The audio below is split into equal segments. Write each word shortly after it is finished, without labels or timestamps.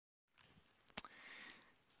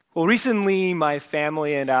Well, recently my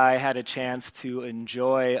family and I had a chance to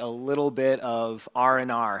enjoy a little bit of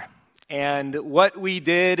R&R. And what we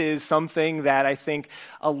did is something that I think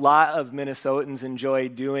a lot of Minnesotans enjoy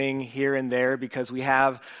doing here and there because we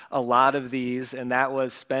have a lot of these, and that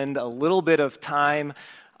was spend a little bit of time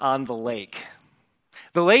on the lake.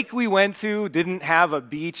 The lake we went to didn't have a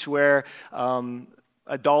beach where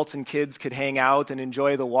adults and kids could hang out and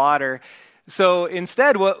enjoy the water. So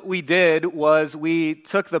instead, what we did was we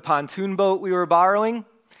took the pontoon boat we were borrowing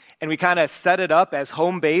and we kind of set it up as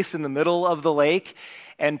home base in the middle of the lake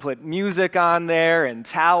and put music on there and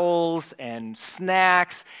towels and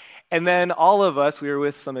snacks. And then all of us, we were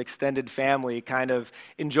with some extended family, kind of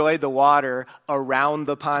enjoyed the water around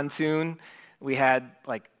the pontoon. We had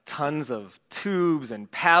like tons of tubes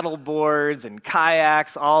and paddle boards and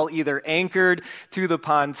kayaks, all either anchored to the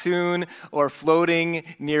pontoon or floating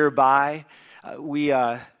nearby. We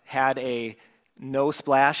had a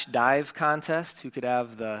no-splash dive contest, who could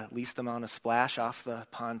have the least amount of splash off the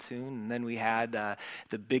pontoon. And then we had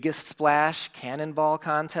the biggest splash cannonball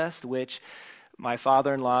contest, which my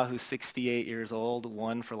father-in-law, who's 68 years old,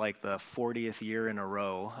 won for like the 40th year in a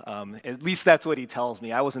row. At least that's what he tells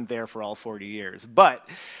me. I wasn't there for all 40 years. But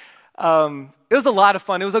it was a lot of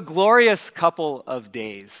fun. It was a glorious couple of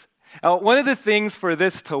days. Now, one of the things for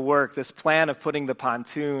this to work, this plan of putting the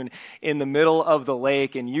pontoon in the middle of the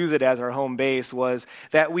lake and use it as our home base, was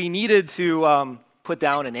that we needed to put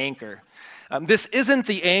down an anchor. This isn't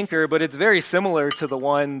the anchor, but it's very similar to the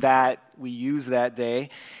one that we used that day.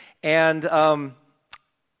 And,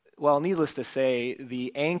 well, needless to say,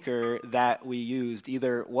 the anchor that we used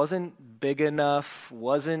either wasn't big enough,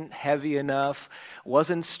 wasn't heavy enough,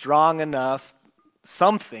 wasn't strong enough,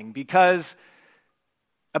 something, because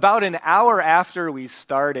about an hour after we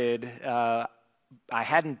started, I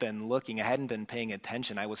hadn't been looking, I hadn't been paying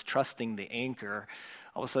attention, I was trusting the anchor.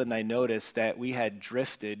 All of a sudden I noticed that we had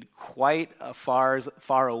drifted quite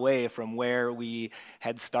far away from where we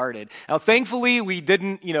had started. Now thankfully we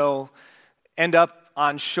didn't, end up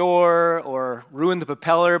on shore or ruin the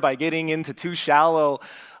propeller by getting into too shallow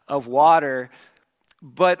of water.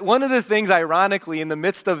 But one of the things, ironically, in the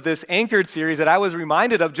midst of this anchored series that I was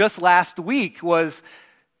reminded of just last week was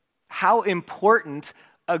how important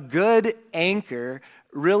a good anchor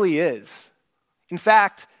really is. In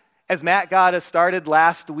fact, as Matt got us started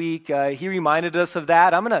last week, he reminded us of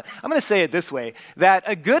that. I'm gonna say it this way, that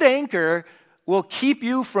a good anchor will keep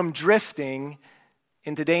you from drifting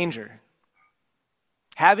into danger.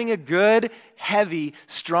 Having a good, heavy,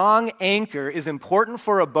 strong anchor is important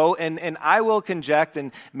for a boat, and I will conject,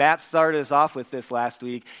 and Matt started us off with this last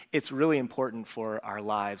week, it's really important for our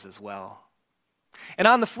lives as well. And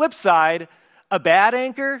on the flip side, a bad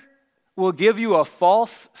anchor will give you a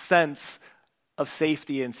false sense of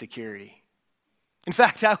safety and security. In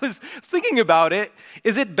fact, I was thinking about it.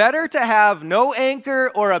 Is it better to have no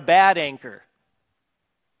anchor or a bad anchor?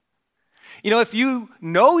 If you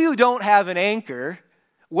know you don't have an anchor,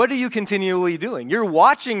 what are you continually doing? You're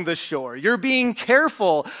watching the shore. You're being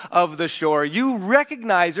careful of the shore. You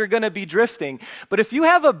recognize you're going to be drifting. But if you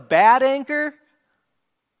have a bad anchor,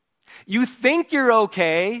 you think you're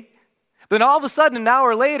okay, then all of a sudden, an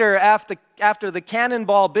hour later, after the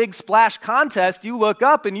cannonball big splash contest, you look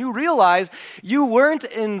up and you realize you weren't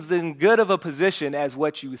in as good of a position as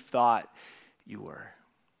what you thought you were.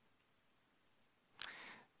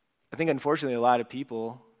 I think, unfortunately, a lot of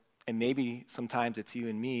people, and maybe sometimes it's you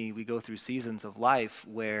and me, we go through seasons of life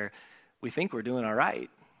where we think we're doing all right,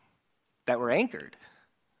 that we're anchored.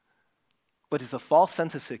 But it's a false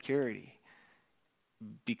sense of security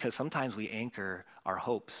because sometimes we anchor our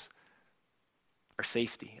hopes, our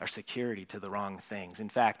safety, our security to the wrong things. In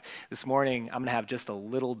fact, this morning, I'm going to have just a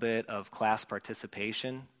little bit of class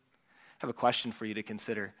participation. I have a question for you to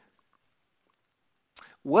consider.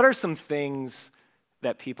 What are some things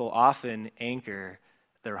that people often anchor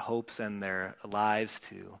their hopes and their lives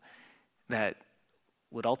to that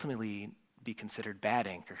would ultimately be considered bad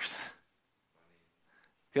anchors?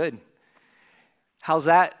 Good. How's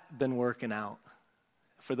that been working out?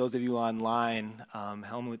 For those of you online,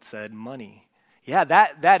 Helmut said money. Yeah,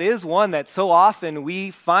 that is one that so often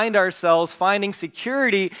we find ourselves finding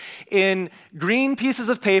security in green pieces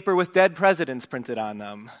of paper with dead presidents printed on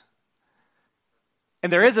them.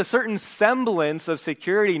 And there is a certain semblance of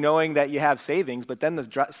security knowing that you have savings, but then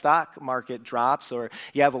the stock market drops or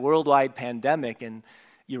you have a worldwide pandemic and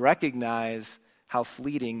you recognize how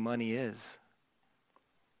fleeting money is.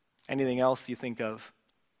 Anything else you think of?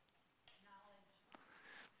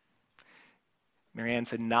 Marianne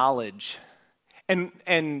said knowledge.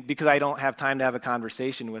 And because I don't have time to have a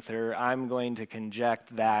conversation with her, I'm going to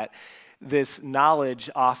conject that this knowledge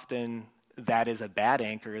often that is a bad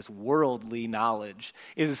anchor is worldly knowledge,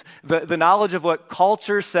 is the knowledge of what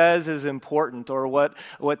culture says is important or what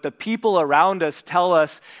the people around us tell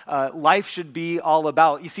us life should be all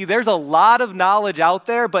about. You see, there's a lot of knowledge out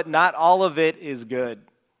there, but not all of it is good.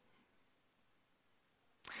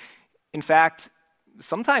 In fact,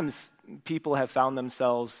 sometimes people have found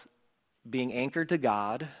themselves being anchored to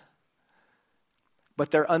God,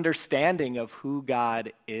 but their understanding of who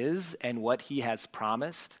God is and what he has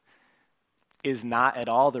promised is not at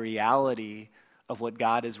all the reality of what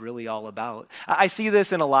God is really all about. I see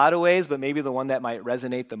this in a lot of ways, but maybe the one that might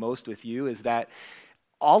resonate the most with you is that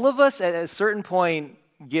all of us at a certain point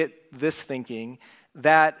get this thinking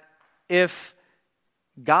that if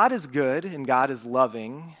God is good and God is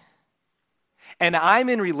loving, and I'm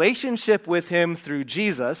in relationship with him through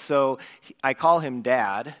Jesus, so I call him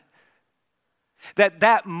Dad,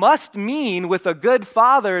 that must mean with a good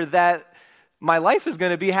father that my life is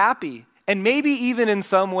going to be happy. And maybe even in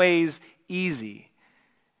some ways easy.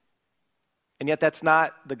 And yet that's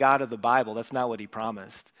not the God of the Bible. That's not what he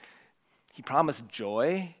promised. He promised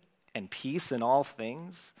joy and peace in all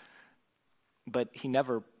things, but he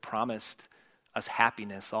never promised us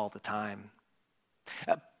happiness all the time.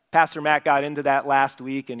 Pastor Matt got into that last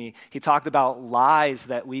week, and he talked about lies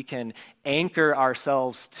that we can anchor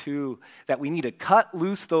ourselves to, that we need to cut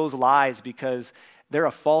loose those lies because they're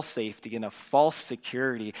a false safety and a false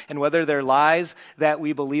security. And whether they're lies that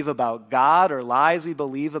we believe about God or lies we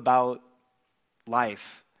believe about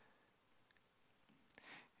life,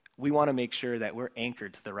 we want to make sure that we're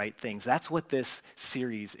anchored to the right things. That's what this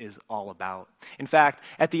series is all about. In fact,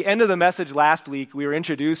 at the end of the message last week, we were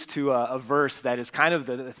introduced to a verse that is kind of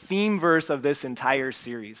the theme verse of this entire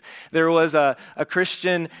series. There was a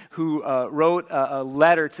Christian who wrote a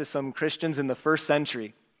letter to some Christians in the first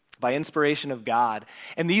century by inspiration of God.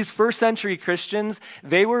 And these first century Christians,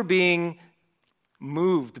 they were being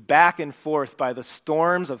moved back and forth by the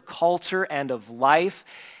storms of culture and of life.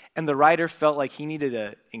 And the writer felt like he needed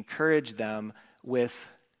to encourage them with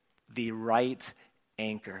the right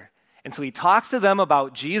anchor. And so he talks to them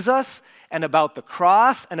about Jesus and about the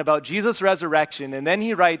cross and about Jesus' resurrection. And then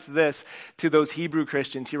he writes this to those Hebrew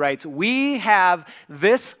Christians. He writes, "We have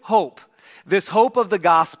this hope of the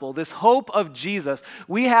gospel, this hope of Jesus.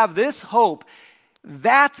 We have this hope.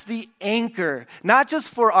 That's the anchor, not just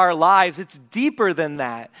for our lives, it's deeper than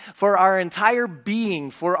that, for our entire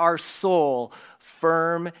being, for our soul,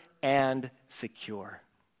 firm and secure."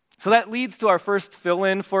 So that leads to our first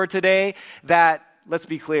fill-in for today, that, let's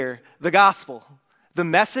be clear, the gospel, the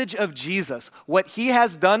message of Jesus, what he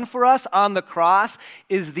has done for us on the cross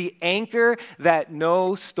is the anchor that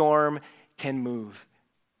no storm can move.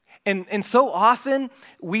 And so often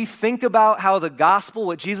we think about how the gospel,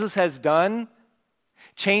 what Jesus has done,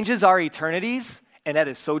 changes our eternities, and that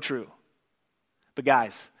is so true. But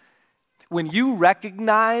guys, when you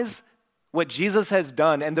recognize what Jesus has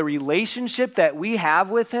done and the relationship that we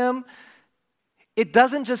have with him, it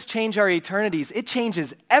doesn't just change our eternities, it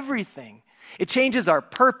changes everything. It changes our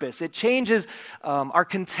purpose. It changes our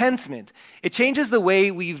contentment. It changes the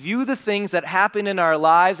way we view the things that happen in our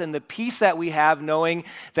lives and the peace that we have knowing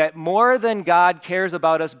that more than God cares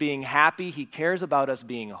about us being happy, he cares about us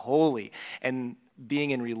being holy and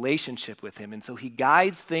being in relationship with him. And so he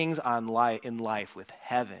guides things in life with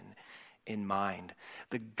heaven in mind.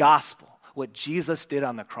 The gospel, what Jesus did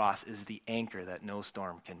on the cross, is the anchor that no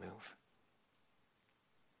storm can move.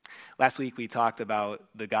 Last week we talked about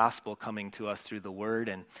the gospel coming to us through the word,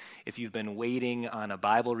 and if you've been waiting on a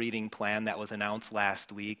Bible reading plan that was announced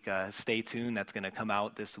last week, stay tuned. That's going to come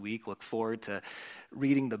out this week. Look forward to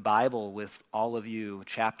reading the Bible with all of you,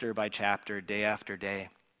 chapter by chapter, day after day.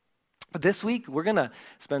 But this week we're going to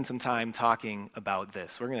spend some time talking about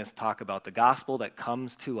this. We're going to talk about the gospel that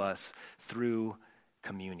comes to us through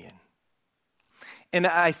communion. And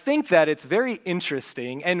I think that it's very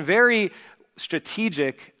interesting and very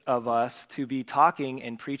strategic of us to be talking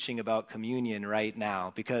and preaching about communion right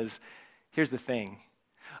now, because here's the thing.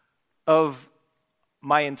 Of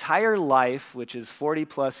my entire life, which is 40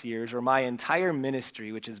 plus years, or my entire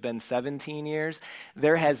ministry, which has been 17 years,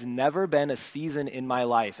 there has never been a season in my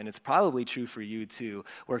life, and it's probably true for you too,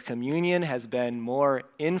 where communion has been more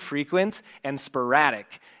infrequent and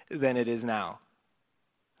sporadic than it is now.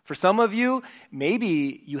 For some of you,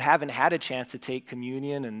 maybe you haven't had a chance to take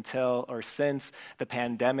communion until or since the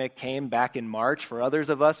pandemic came back in March. For others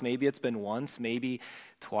of us, maybe it's been once, maybe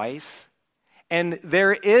twice. And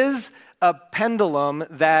there is a pendulum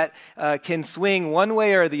that can swing one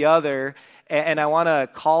way or the other, and I want to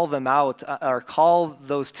call them out, or call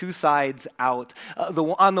those two sides out.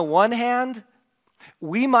 On the one hand,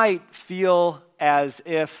 we might feel as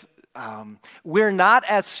if we're not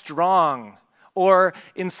as strong, or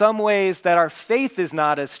in some ways that our faith is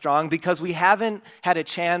not as strong because we haven't had a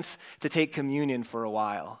chance to take communion for a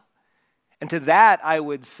while. And to that, I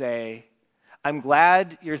would say, I'm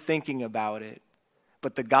glad you're thinking about it,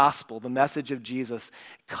 but the gospel, the message of Jesus,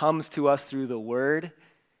 comes to us through the word,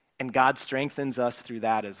 and God strengthens us through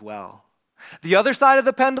that as well. The other side of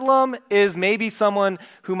the pendulum is maybe someone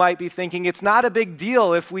who might be thinking it's not a big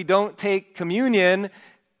deal if we don't take communion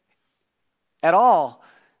at all.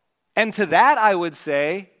 And to that, I would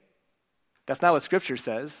say, that's not what Scripture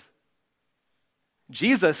says.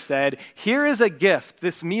 Jesus said, here is a gift,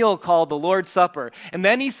 this meal called the Lord's Supper. And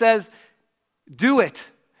then he says, do it.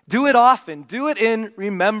 Do it often. Do it in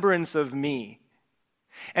remembrance of me.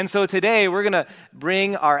 And so today we're going to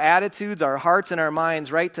bring our attitudes, our hearts, and our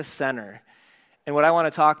minds right to center. And what I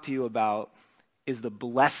want to talk to you about is the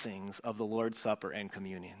blessings of the Lord's Supper and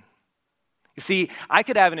communion. You see, I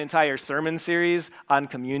could have an entire sermon series on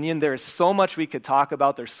communion. There is so much we could talk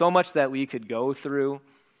about. There's so much that we could go through.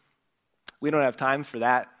 We don't have time for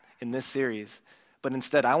that in this series. But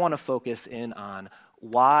instead, I want to focus in on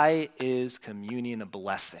why is communion a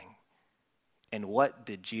blessing? And what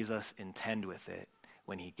did Jesus intend with it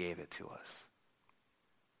when he gave it to us?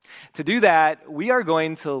 To do that, we are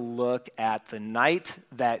going to look at the night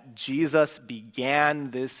that Jesus began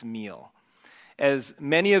this meal. As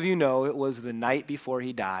many of you know, it was the night before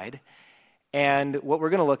he died. And what we're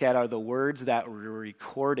going to look at are the words that were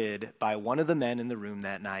recorded by one of the men in the room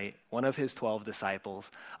that night, one of his 12 disciples,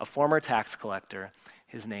 a former tax collector.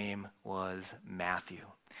 His name was Matthew.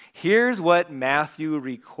 Here's what Matthew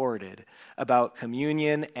recorded about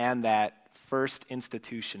communion and that first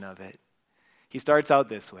institution of it. He starts out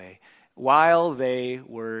this way, while they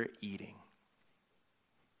were eating.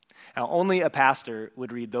 Now, only a pastor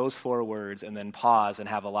would read those 4 words and then pause and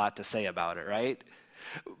have a lot to say about it, right?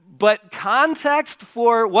 But context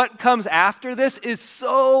for what comes after this is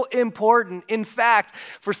so important. In fact,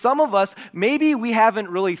 for some of us, maybe we haven't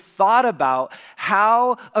really thought about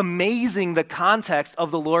how amazing the context of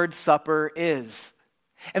the Lord's Supper is.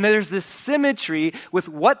 And there's this symmetry with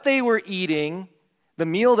what they were eating, the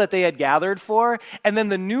meal that they had gathered for, and then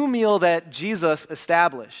the new meal that Jesus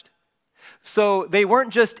established. So they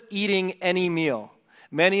weren't just eating any meal.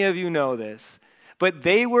 Many of you know this. But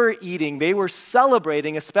they were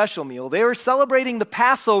celebrating a special meal. They were celebrating the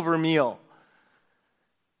Passover meal.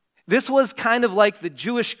 This was kind of like the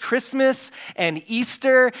Jewish Christmas and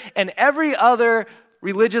Easter and every other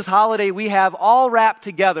religious holiday we have all wrapped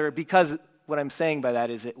together, because what I'm saying by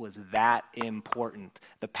that is it was that important,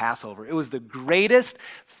 the Passover. It was the greatest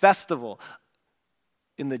festival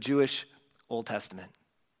in the Jewish Old Testament.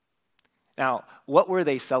 Now, what were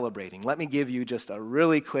they celebrating? Let me give you just a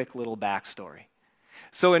really quick little backstory.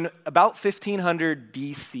 So in about 1500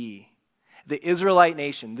 BC, the Israelite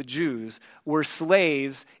nation, the Jews, were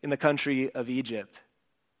slaves in the country of Egypt.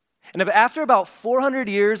 And after about 400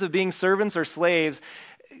 years of being servants or slaves,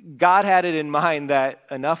 God had it in mind that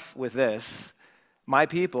enough with this. My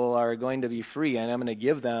people are going to be free, and I'm going to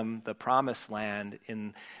give them the promised land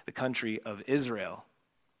in the country of Israel.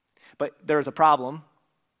 But there was a problem.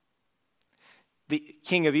 The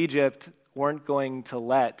king of Egypt weren't going to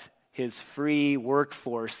let his free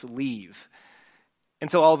workforce leave. And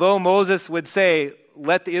so although Moses would say,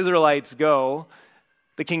 let the Israelites go,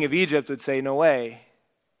 the king of Egypt would say, no way.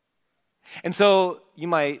 And so you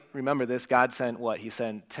might remember this, God sent what? He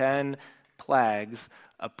sent 10 plagues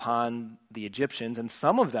upon the Egyptians, and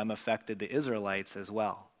some of them affected the Israelites as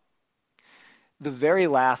well. The very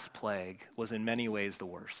last plague was in many ways the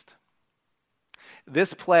worst.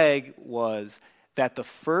 This plague was that the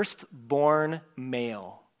firstborn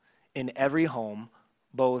male in every home,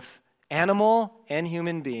 both animal and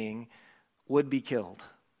human being, would be killed.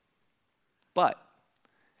 But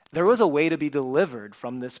there was a way to be delivered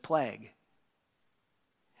from this plague.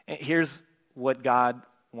 And here's what God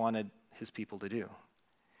wanted his people to do.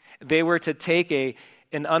 They were to take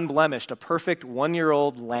an unblemished, a perfect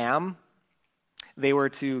 1-year-old lamb. They were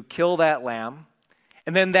to kill that lamb.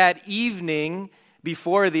 And then that evening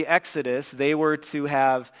before the Exodus, they were to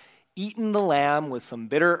have eaten the lamb with some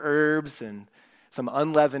bitter herbs and some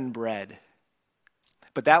unleavened bread.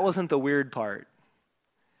 But that wasn't the weird part.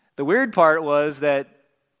 The weird part was that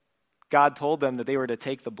God told them that they were to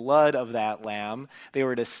take the blood of that lamb, they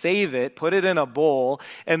were to save it, put it in a bowl,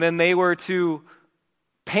 and then they were to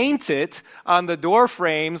paint it on the door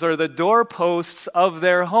frames or the doorposts of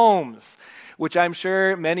their homes, which I'm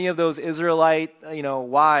sure many of those Israelite,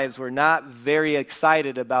 wives were not very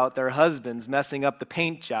excited about their husbands messing up the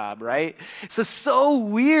paint job, right? It's so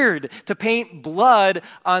weird to paint blood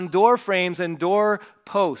on door frames and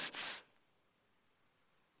doorposts.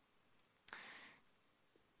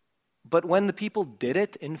 But when the people did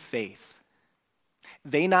it in faith,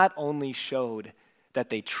 they not only showed that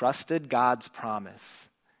they trusted God's promise,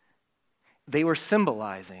 they were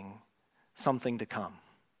symbolizing something to come.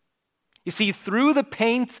 You see, through the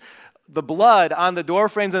paint, the blood on the door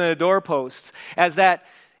frames and the doorposts, as that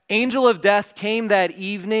angel of death came that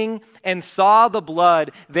evening and saw the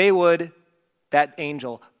blood, that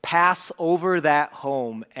angel, pass over that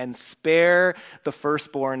home and spare the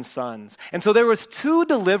firstborn sons. And so there was 2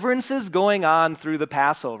 deliverances going on through the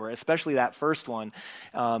Passover, especially that first one.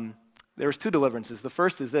 There was 2 deliverances. The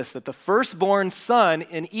first is this, that the firstborn son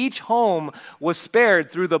in each home was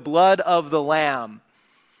spared through the blood of the lamb.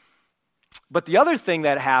 But the other thing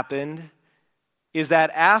that happened is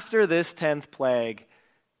that after this 10th plague,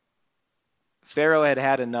 Pharaoh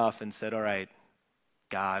had enough and said, all right,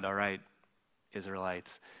 God, all right,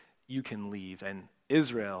 Israelites, you can leave. And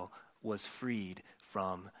Israel was freed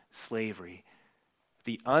from slavery.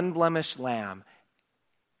 The unblemished lamb,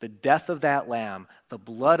 the death of that lamb, the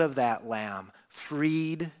blood of that lamb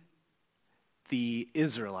freed the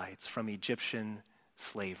Israelites from Egyptian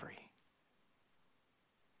slavery.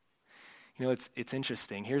 It's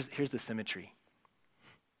interesting. Here's the symmetry.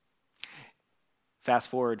 Fast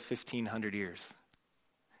forward 1,500 years.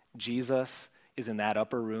 Jesus is in that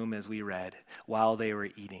upper room, as we read, while they were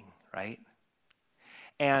eating, right?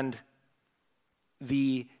 And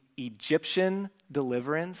the Egyptian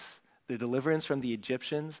deliverance, the deliverance from the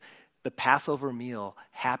Egyptians, the Passover meal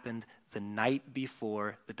happened the night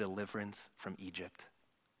before the deliverance from Egypt.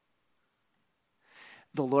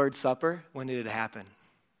 The Lord's Supper, when did it happen?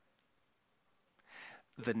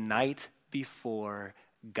 The night before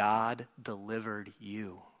God delivered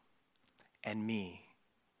you and me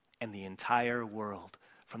and the entire world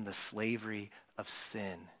from the slavery of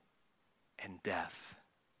sin and death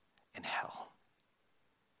and hell.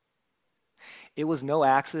 It was no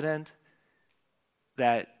accident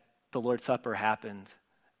that the Lord's Supper happened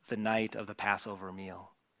the night of the Passover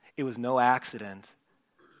meal. It was no accident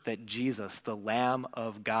that Jesus, the Lamb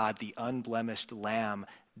of God, the unblemished Lamb,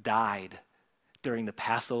 died during the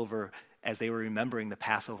Passover as they were remembering the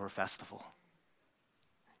Passover festival.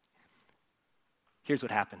 Here's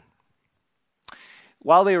what happened.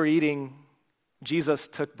 While they were eating, Jesus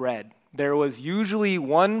took bread. There was usually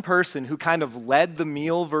one person who kind of led the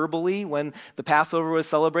meal verbally when the Passover was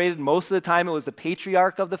celebrated. Most of the time it was the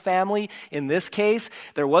patriarch of the family. In this case,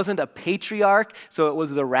 there wasn't a patriarch, so it was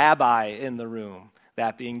the rabbi in the room,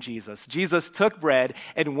 that being Jesus. Jesus took bread,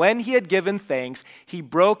 and when he had given thanks, he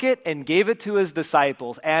broke it and gave it to his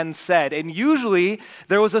disciples and said, and usually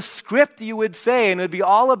there was a script you would say, and it would be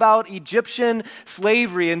all about Egyptian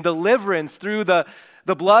slavery and deliverance through the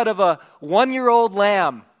blood of a 1-year-old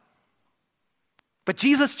lamb. But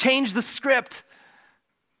Jesus changed the script.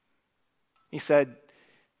 He said,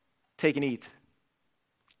 take and eat.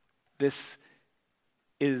 This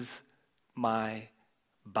is my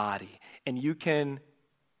body. And you can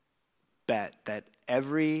bet that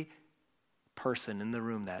every person in the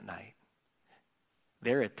room that night,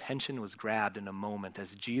 their attention was grabbed in a moment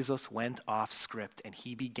as Jesus went off script and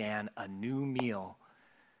he began a new meal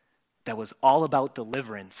that was all about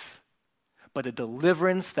deliverance, but a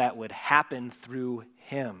deliverance that would happen through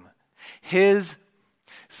him. His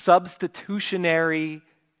substitutionary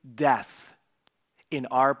death in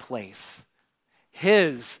our place.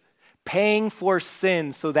 His paying for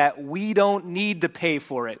sin so that we don't need to pay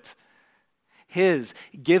for it. His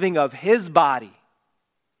giving of his body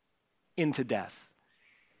into death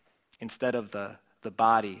instead of the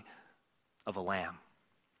body of a lamb.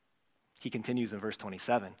 He continues in verse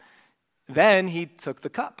 27. Then he took the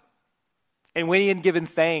cup. And when he had given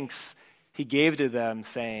thanks, he gave to them,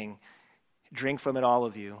 saying, drink from it, all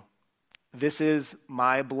of you. This is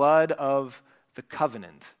my blood of the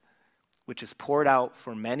covenant, which is poured out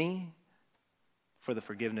for many for the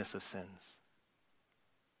forgiveness of sins.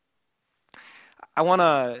 I want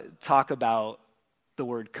to talk about the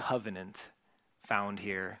word covenant found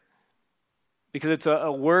here, because it's a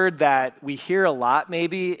word that we hear a lot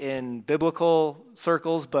maybe in biblical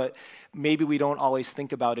circles, but maybe we don't always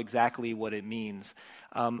think about exactly what it means.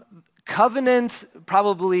 Covenant,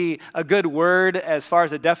 probably a good word as far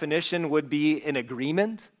as a definition would be an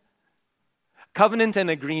agreement. Covenant and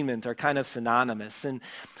agreement are kind of synonymous. And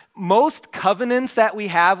most covenants that we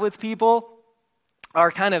have with people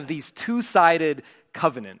are kind of these two-sided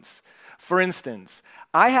covenants. For instance,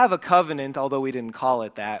 I have a covenant, although we didn't call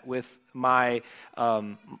it that, with my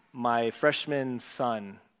freshman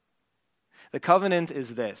son. The covenant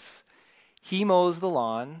is this: he mows the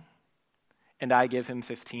lawn, and I give him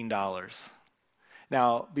 $15.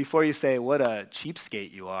 Now, before you say, what a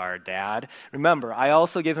cheapskate you are, Dad, remember, I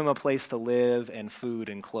also give him a place to live and food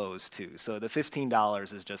and clothes too. So the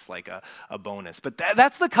 $15 is just like a bonus. But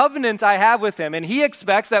that's the covenant I have with him. And he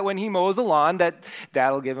expects that when he mows the lawn, that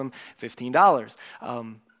Dad will give him $15.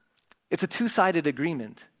 It's a two-sided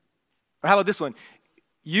agreement. Or how about this one?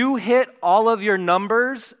 You hit all of your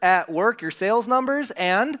numbers at work, your sales numbers,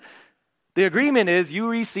 and the agreement is you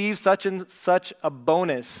receive such and such a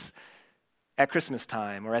bonus at Christmas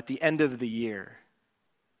time or at the end of the year.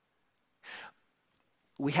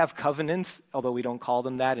 We have covenants, although we don't call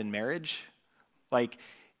them that in marriage. Like,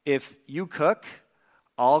 if you cook,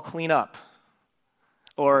 I'll clean up.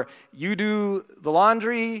 Or you do the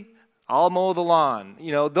laundry, I'll mow the lawn.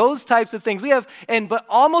 You know, those types of things. But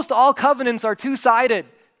almost all covenants are two-sided.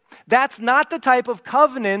 That's not the type of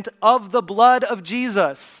covenant of the blood of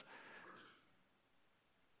Jesus.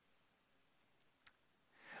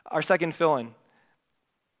 Our second fill-in.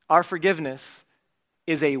 Our forgiveness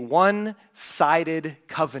is a one-sided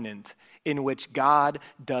covenant in which God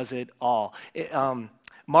does it all.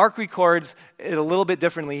 Mark records it a little bit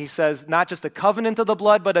differently. He says, not just a covenant of the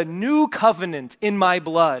blood, but a new covenant in my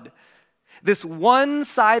blood. This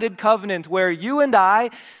one-sided covenant where you and I,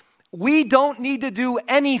 we don't need to do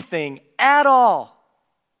anything at all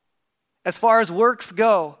as far as works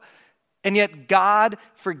go. And yet God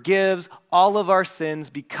forgives all of our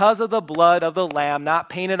sins because of the blood of the Lamb, not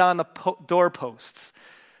painted on the doorposts,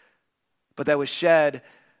 but that was shed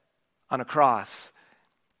on a cross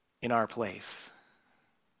in our place.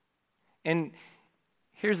 And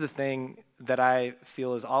here's the thing that I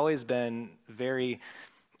feel has always been very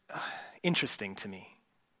interesting to me.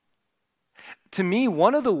 To me,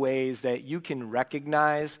 one of the ways that you can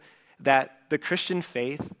recognize that the Christian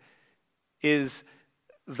faith is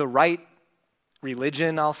the right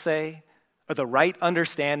religion, I'll say, or the right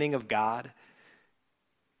understanding of God,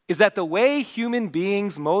 is that the way human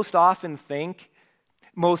beings most often think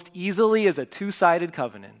most easily is a two-sided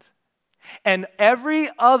covenant. And every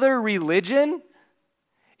other religion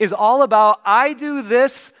is all about, I do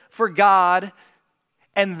this for God,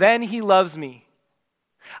 and then he loves me.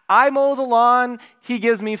 I mow the lawn, he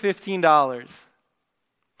gives me $15.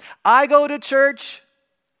 I go to church,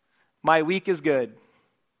 my week is good.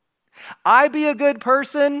 I be a good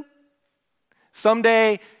person,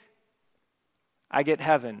 someday I get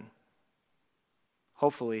heaven.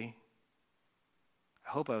 Hopefully. I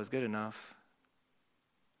hope I was good enough.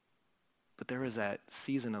 But there was that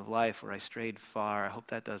season of life where I strayed far. I hope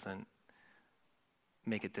that doesn't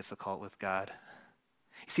make it difficult with God.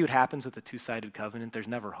 You see what happens with the two-sided covenant? There's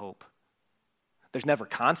never hope. There's never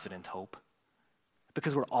confident hope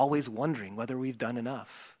because we're always wondering whether we've done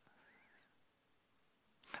enough.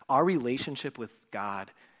 Our relationship with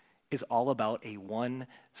God is all about a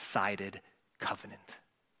one-sided covenant.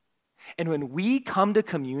 And when we come to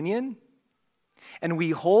communion and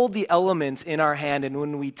we hold the elements in our hand and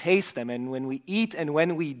when we taste them and when we eat and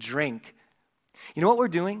when we drink, you know what we're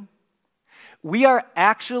doing? We are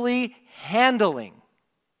actually handling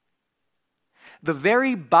the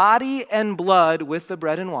very body and blood with the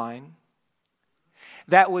bread and wine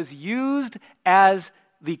that was used as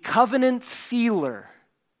the covenant sealer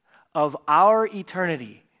of our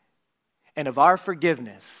eternity and of our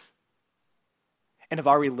forgiveness and of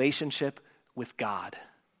our relationship with God.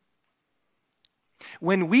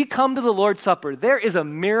 When we come to the Lord's Supper, there is a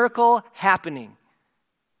miracle happening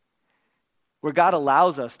where God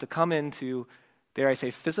allows us to come into, dare I say,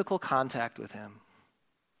 physical contact with him.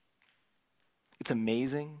 It's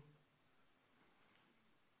amazing.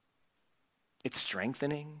 It's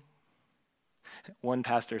strengthening. One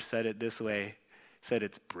pastor said it this way, said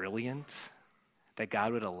it's brilliant that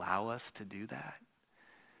God would allow us to do that.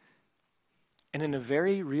 And in a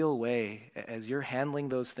very real way, as you're handling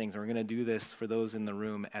those things, and we're going to do this for those in the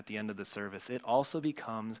room at the end of the service, it also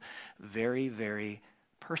becomes very, very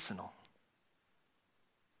personal.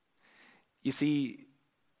 You see,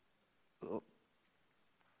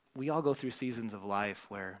 we all go through seasons of life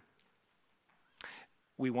where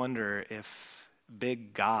we wonder if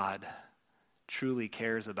big God truly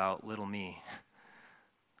cares about little me,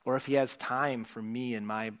 or if he has time for me and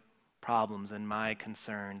my problems and my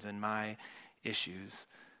concerns and my issues.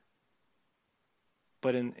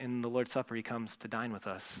 But in the Lord's Supper, he comes to dine with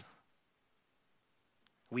us.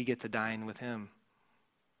 We get to dine with him.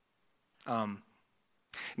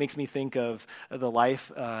 It makes me think of the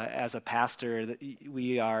life as a pastor, that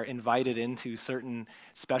we are invited into certain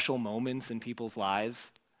special moments in people's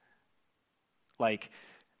lives, like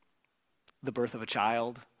the birth of a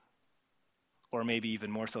child, or maybe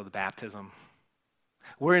even more so the baptism.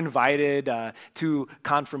 We're invited to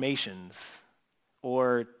confirmations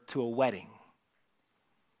or to a wedding,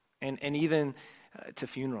 and even to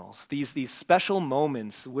funerals. These special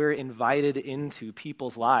moments we're invited into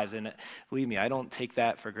people's lives, and believe me, I don't take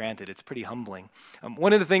that for granted. It's pretty humbling.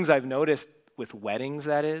 One of the things I've noticed with weddings,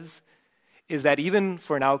 that is that even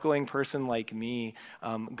for an outgoing person like me,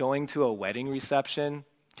 going to a wedding reception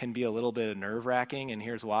can be a little bit nerve-wracking, and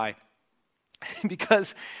here's why.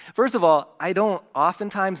 Because, first of all, I don't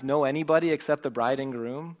oftentimes know anybody except the bride and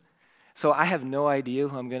groom, so I have no idea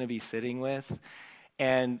who I'm going to be sitting with.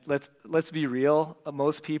 And let's be real,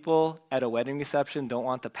 most people at a wedding reception don't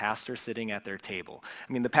want the pastor sitting at their table.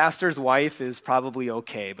 I mean, the pastor's wife is probably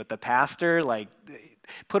okay, but the pastor,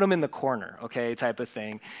 put him in the corner, okay, type of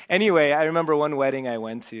thing. Anyway, I remember one wedding I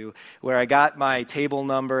went to where I got my table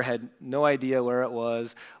number, had no idea where it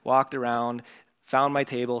was, walked around, found my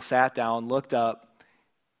table, sat down, looked up,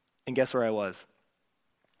 and guess where I was?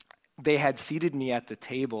 They had seated me at the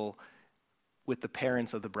table with the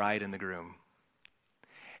parents of the bride and the groom.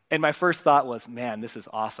 And my first thought was, man, this is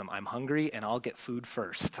awesome. I'm hungry and I'll get food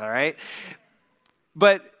first, all right?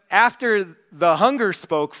 But after the hunger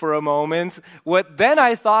spoke for a moment, what then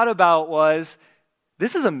I thought about was,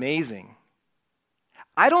 this is amazing.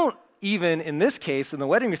 I don't even, in this case, in the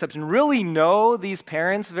wedding reception, really know these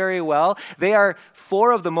parents very well. They are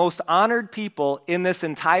four of the most honored people in this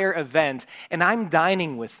entire event, and I'm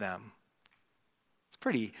dining with them. It's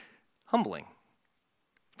pretty humbling.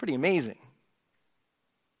 It's pretty amazing.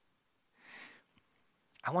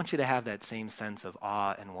 I want you to have that same sense of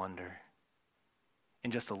awe and wonder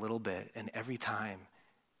in just a little bit, and every time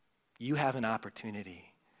you have an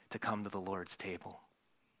opportunity to come to the Lord's table.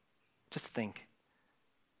 Just think,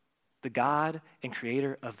 the God and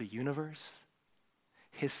creator of the universe,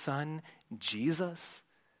 his son, Jesus,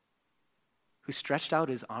 who stretched out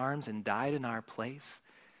his arms and died in our place,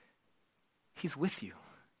 he's with you.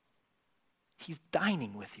 He's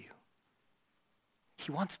dining with you.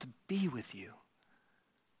 He wants to be with you.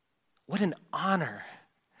 What an honor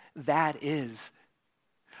that is.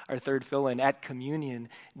 Our third fill-in, at communion,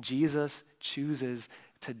 Jesus chooses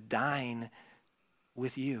to dine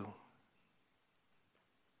with you.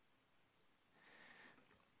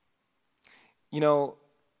 You know,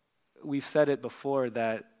 we've said it before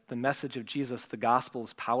that the message of Jesus, the gospel,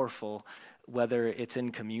 is powerful, whether it's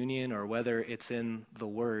in communion or whether it's in the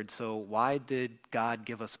word. So why did God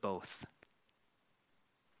give us both?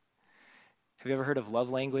 Have you ever heard of love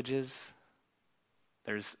languages?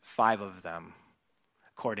 There's 5 of them,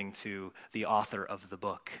 according to the author of the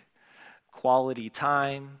book. Quality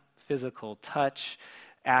time, physical touch,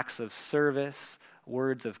 acts of service,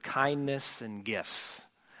 words of kindness, and gifts.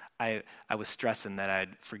 I was stressing that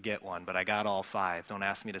I'd forget one, but I got all 5. Don't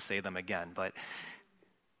ask me to say them again. But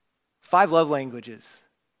 5 love languages.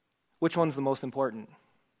 Which one's the most important?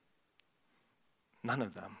 None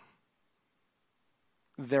of them.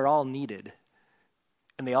 They're all needed.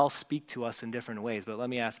 And they all speak to us in different ways. But let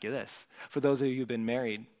me ask you this. For those of you who've been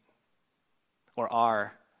married or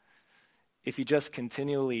are, if you just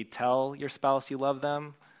continually tell your spouse you love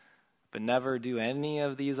them, but never do any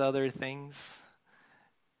of these other things,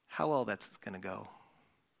 how well that's going to go.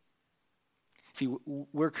 See,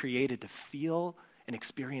 we're created to feel and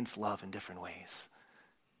experience love in different ways.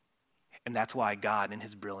 And that's why God, in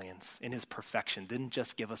his brilliance, in his perfection, didn't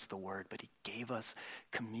just give us the word, but he gave us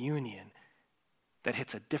communion that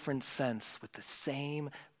hits a different sense with the same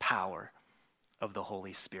power of the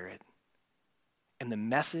Holy Spirit. And the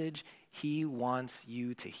message he wants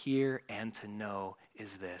you to hear and to know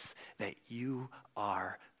is this, that you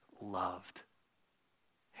are loved.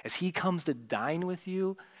 As he comes to dine with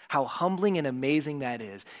you, how humbling and amazing that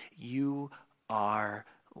is. You are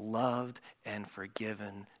loved and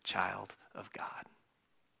forgiven child of God.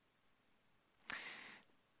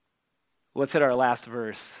 Let's hit our last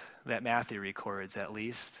verse that Matthew records, at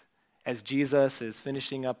least. As Jesus is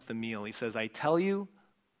finishing up the meal, he says, I tell you,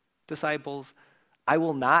 disciples, I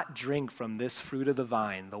will not drink from this fruit of the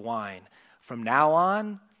vine, the wine, from now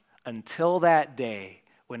on until that day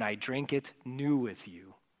when I drink it new with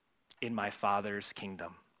you in my Father's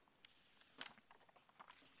kingdom.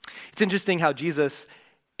 It's interesting how Jesus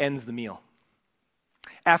ends the meal.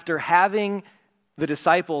 After having the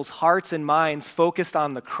disciples' hearts and minds focused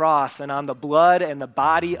on the cross and on the blood and the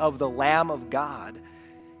body of the Lamb of God,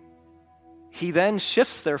 he then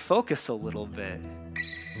shifts their focus a little bit,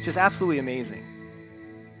 which is absolutely amazing.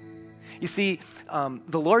 You see,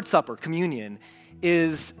 the Lord's Supper, communion,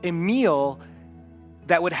 is a meal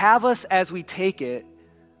that would have us, as we take it,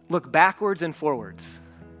 look backwards and forwards.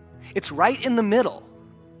 It's right in the middle.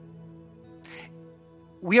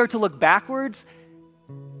 We are to look backwards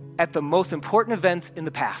at the most important event in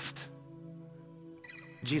the past,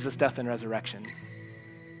 Jesus' death and resurrection.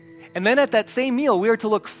 And then at that same meal, we are to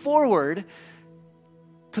look forward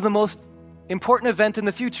to the most important event in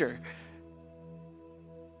the future,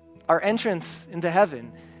 our entrance into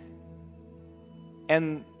heaven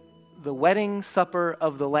and the wedding supper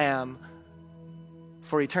of the Lamb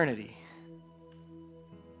for eternity.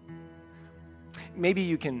 Maybe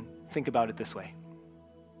you can think about it this way.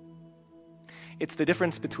 It's the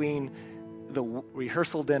difference between the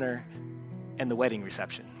rehearsal dinner and the wedding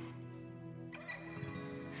reception.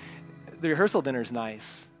 The rehearsal dinner is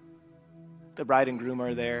nice. The bride and groom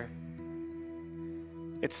are there.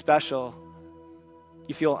 It's special.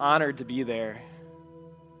 You feel honored to be there.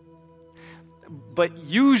 But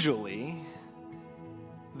usually,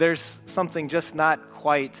 there's something just not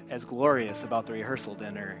quite as glorious about the rehearsal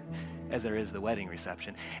dinner as there is the wedding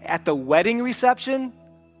reception. At the wedding reception,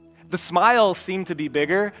 the smiles seem to be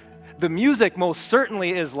bigger. The music most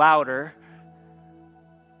certainly is louder.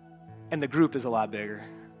 And the group is a lot bigger.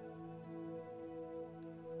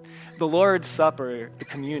 The Lord's Supper, the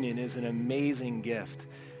communion, is an amazing gift.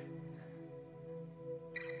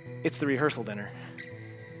 It's the rehearsal dinner.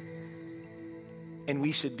 And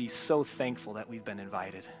we should be so thankful that we've been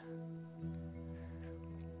invited.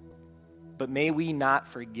 But may we not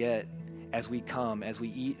forget as we come, as we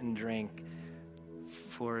eat and drink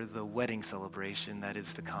for the wedding celebration that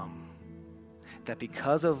is to come, that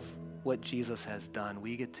because of what Jesus has done,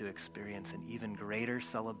 we get to experience an even greater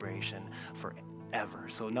celebration forever.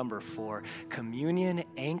 So 4, communion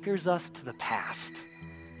anchors us to the past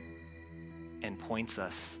and points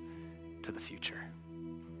us to the future.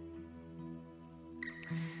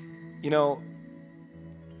 You know,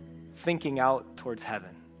 thinking out towards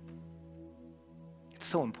heaven, it's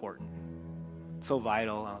so important, so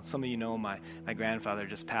vital. Some of you know my grandfather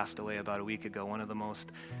just passed away about a week ago, one of the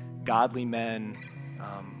most godly men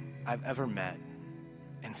I've ever met,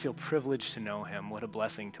 and feel privileged to know him. What a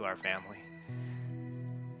blessing to our family.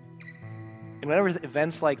 And whenever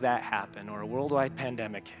events like that happen or a worldwide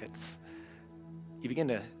pandemic hits, you begin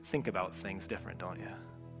to think about things different, don't you?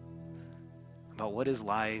 About what is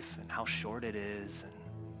life and how short it is.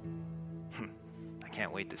 And I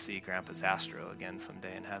can't wait to see Grandpa Zastro again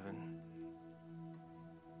someday in heaven.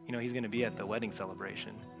 You know, he's going to be at the wedding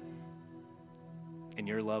celebration. And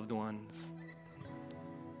your loved ones.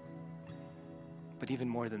 But even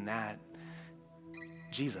more than that,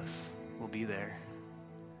 Jesus will be there.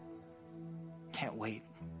 Can't wait.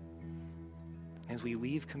 As we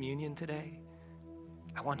leave communion today,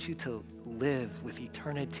 I want you to live with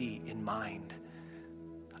eternity in mind.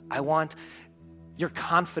 I want your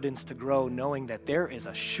confidence to grow knowing that there is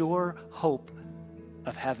a sure hope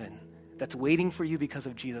of heaven that's waiting for you because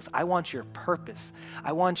of Jesus. I want your purpose.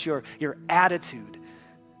 I want your attitude.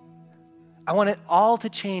 I want it all to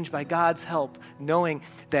change by God's help, knowing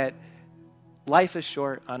that life is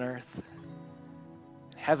short on earth,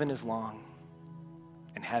 heaven is long,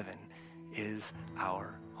 and heaven is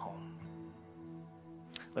our home.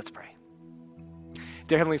 Let's pray.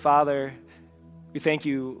 Dear Heavenly Father, we thank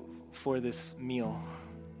you for this meal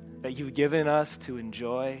that you've given us to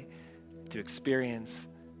enjoy, to experience,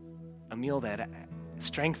 a meal that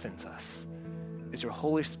strengthens us as your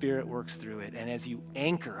Holy Spirit works through it, and as you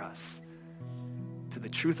anchor us to the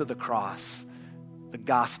truth of the cross, the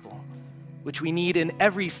gospel, which we need in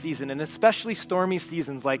every season, and especially stormy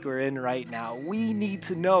seasons like we're in right now. We need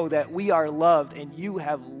to know that we are loved, and you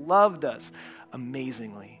have loved us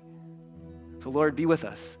amazingly. So Lord, be with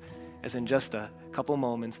us, as in just a couple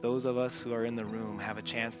moments, those of us who are in the room have a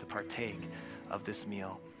chance to partake of this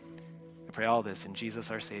meal. I pray all this in Jesus,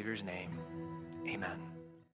 our Savior's name. Amen.